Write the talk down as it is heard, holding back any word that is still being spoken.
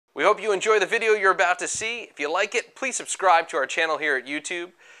We hope you enjoy the video you're about to see. If you like it, please subscribe to our channel here at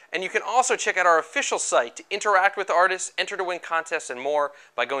YouTube. And you can also check out our official site to interact with artists, enter to win contests, and more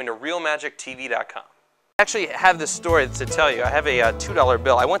by going to realmagictv.com. I actually have this story to tell you. I have a $2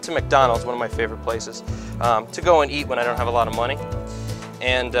 bill. I went to McDonald's, one of my favorite places, to go and eat when I don't have a lot of money.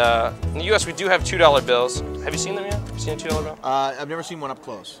 And in the US, we do have $2 bills. Have you seen them yet? Have you seen a $2 bill? I've never seen one up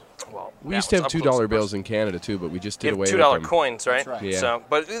close. Well, we used to have $2 bills in Canada too, but we just did away with them. $2 coins, right? That's right. Yeah. So,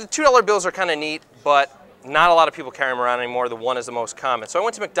 but the $2 bills are kind of neat, but not a lot of people carry them around anymore. The one is the most common. So I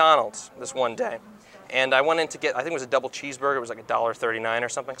went to McDonald's this one day, and I went in to get, I think it was a double cheeseburger. It was like $1.39 or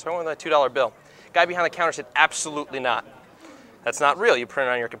something. So I went with a $2 bill. Guy behind the counter said, absolutely not. That's not real. You print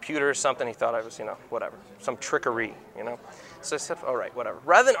it on your computer or something. He thought I was, whatever, some trickery, So I said, all right, whatever.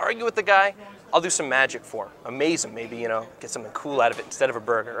 Rather than argue with the guy, I'll do some magic for him. Amaze him, maybe, get something cool out of it instead of a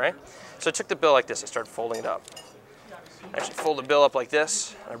burger, right? So I took the bill like this. I started folding it up. I actually folded the bill up like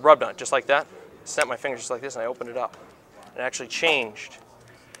this. I rubbed on it just like that. Snapped my fingers just like this, and I opened it up. And it actually changed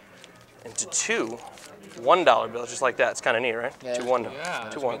into two $1 bills, just like that. It's kind of neat, right? Yeah. Two $1. Yeah,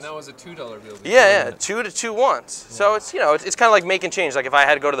 two ones. that was a $2 bill. Yeah, 2 to 2 ones. Yeah. So it's it's kind of like making change. Like if I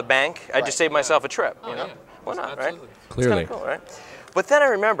had to go to the bank, I'd just save myself a trip. Yeah. Why not, Absolutely. right? Clearly. It's kind of cool, right? But then I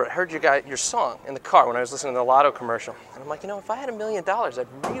remember I heard your song in the car when I was listening to the Lotto commercial, and I'm like, if I had $1 million, I'd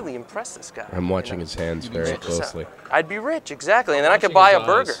really impress this guy. I'm watching his hands very closely. I'd be rich, exactly, and then I could buy a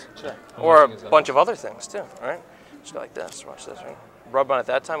burger, or a bunch of other things too, right? Just go like this. Watch this, right? Rub on it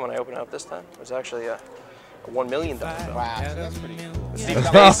that time when I opened it up this time. It was actually a $1 million bill. Wow, that's pretty cool. Stephen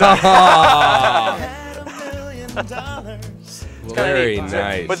Very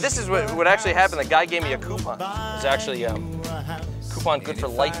nice. But this is what actually happened. The guy gave me a coupon. It was actually coupon good for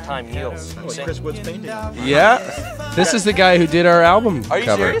lifetime meals. Like Chris Wood's painting. Yeah, this is the guy who did our album Are you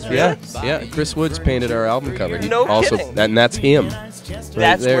cover. serious? Yeah, Really? yeah. Chris Woods painted our album cover. He No also, kidding. and that's him.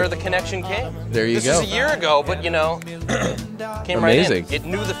 That's where the connection came. There you this go. This is a year ago, but came Amazing. right in. It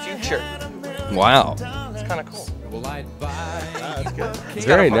knew the future. Wow. It's kind of cool. That's good. It's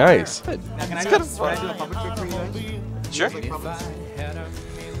very nice. Can I do a puppet trick for you guys? Sure.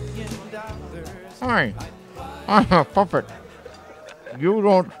 Hi, I'm a puppet. You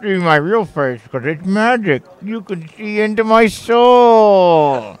don't see my real face because it's magic. You can see into my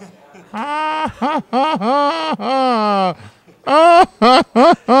soul. I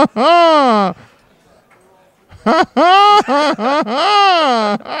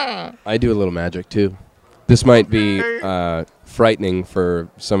do a little magic too. This might be frightening for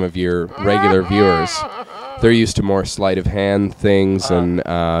some of your regular viewers. They're used to more sleight of hand things and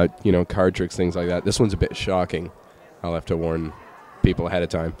card tricks, things like that. This one's a bit shocking. I'll have to warn people ahead of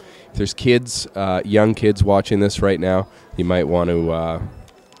time. If there's kids, young kids watching this right now, you might want to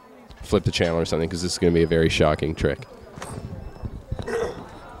flip the channel or something because this is going to be a very shocking trick.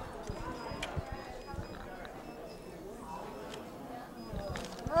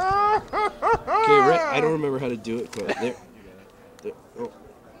 Okay, Rick, I don't remember how to do it. There. Oh.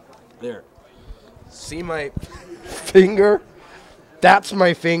 There. See my finger? That's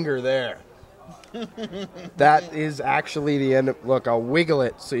my finger there. That is actually the end of... Look, I'll wiggle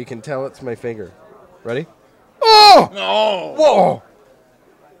it so you can tell it's my finger. Ready? Oh! No! Whoa!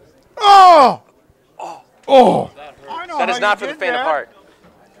 Oh! Oh! Oh! That is not for the faint of heart.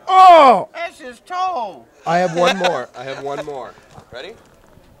 Oh! That's his toe! I have one more. I have one more. Ready?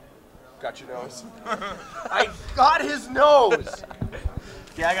 Got your nose. I got his nose!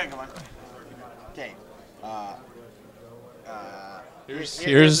 Okay, I gotta come on. Okay. Here's the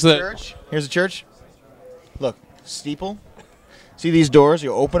church. Here's the church. Look, steeple. See these doors?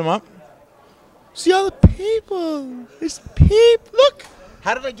 You open them up. See all the people. There's people. Look.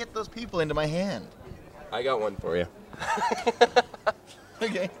 How did I get those people into my hand? I got one for you.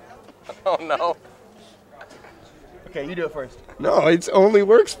 Okay. Oh no. Okay, you do it first. No, it only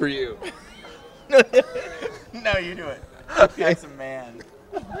works for you. No, you do it. Okay. That's a man.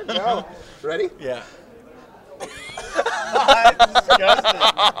 No. Ready? Yeah. That's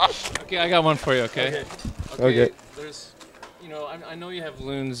disgusting. Okay, I got one for you. Okay. Okay. There's, I know you have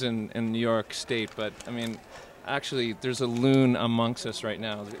loons in New York State, but I mean, actually, there's a loon amongst us right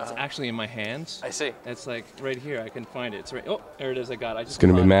now. It's actually in my hands. I see. It's like right here. I can find it. It's right. Oh, there it is. I got it. It's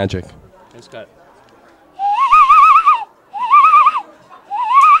gonna be magic. I just got it.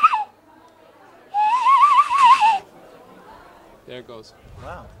 There it goes.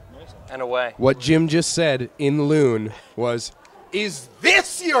 Wow. Amazing. And away. What Jim just said in Loon was, "Is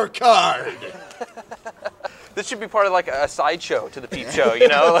this your card?" This should be part of like a sideshow to the Peep Show,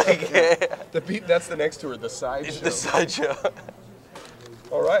 like That's the next tour, the side it's show. the sideshow.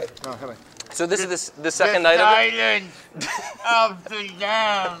 All right. Oh, come on. So this is the second night of it? Silence of the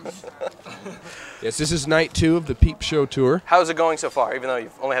lambs. Yes, this is night 2 of the Peep Show tour. How's it going so far, even though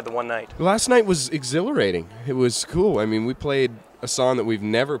you've only had the one night? Last night was exhilarating. It was cool. I mean, we played a song that we've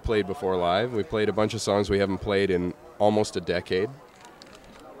never played before live. We played a bunch of songs we haven't played in almost a decade.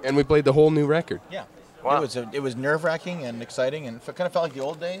 And we played the whole new record. Yeah. Wow. It was nerve-wracking and exciting, and it kind of felt like the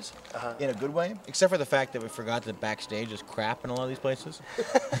old days in a good way, except for the fact that we forgot that backstage is crap in a lot of these places.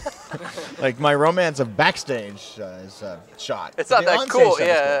 Like, my romance of backstage is shot. It's not The that on-stage cool, stuff is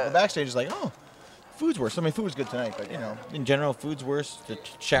yeah. The backstage is like, oh, food's worse. I mean, food was good tonight, but, you know, in general, food's worse. The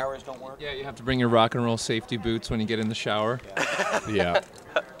showers don't work. Yeah, you have to bring your rock and roll safety boots when you get in the shower. Yeah.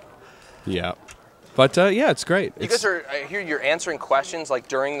 Yeah. But, yeah, it's great. You guys are, I hear you're answering questions, like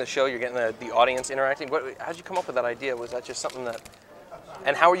during the show, you're getting the audience interacting. How'd you come up with that idea? Was that just something that,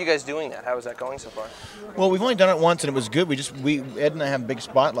 and how are you guys doing that? How is that going so far? Well, we've only done it once, and it was good. Ed and I have big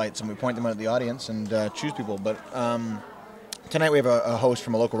spotlights, and we point them out at the audience and choose people. But tonight we have a host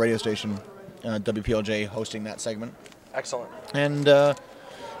from a local radio station, WPLJ, hosting that segment. Excellent. And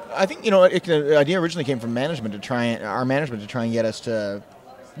I think, you know, the idea originally came from management our management to try and get us to.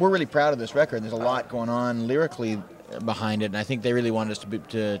 We're really proud of this record. There's a lot going on lyrically behind it, and I think they really wanted us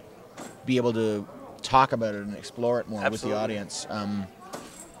to be able to talk about it and explore it more with the audience.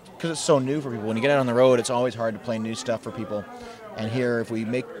 Because it's so new for people. When you get out on the road, it's always hard to play new stuff for people. And here, if we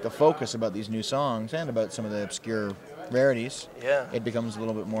make the focus about these new songs and about some of the obscure rarities, it becomes a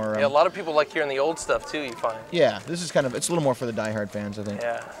little bit more. Yeah, a lot of people like hearing the old stuff too, you find. Yeah, this is it's a little more for the diehard fans, I think.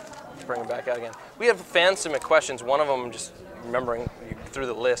 Yeah, bring it back out again. We have fans submit questions. One of them, just remembering through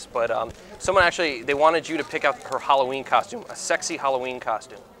the list, but someone actually, they wanted you to pick out her Halloween costume, a sexy Halloween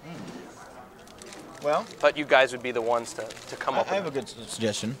costume. Well, Thought you guys would be the ones to come up with I have a good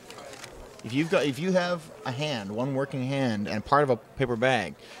suggestion. If you have a hand, one working hand, and part of a paper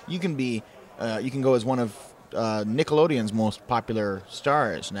bag, you can go as one of Nickelodeon's most popular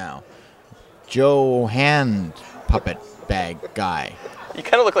stars now, Joe Hand Puppet Bag Guy. You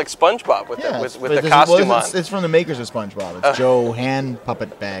kind of look like SpongeBob with the this costume on. It's from the makers of SpongeBob. It's Joe Hand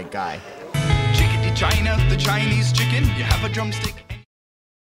Puppet Bag Guy. Chickadee China, the Chinese chicken. You have a drumstick.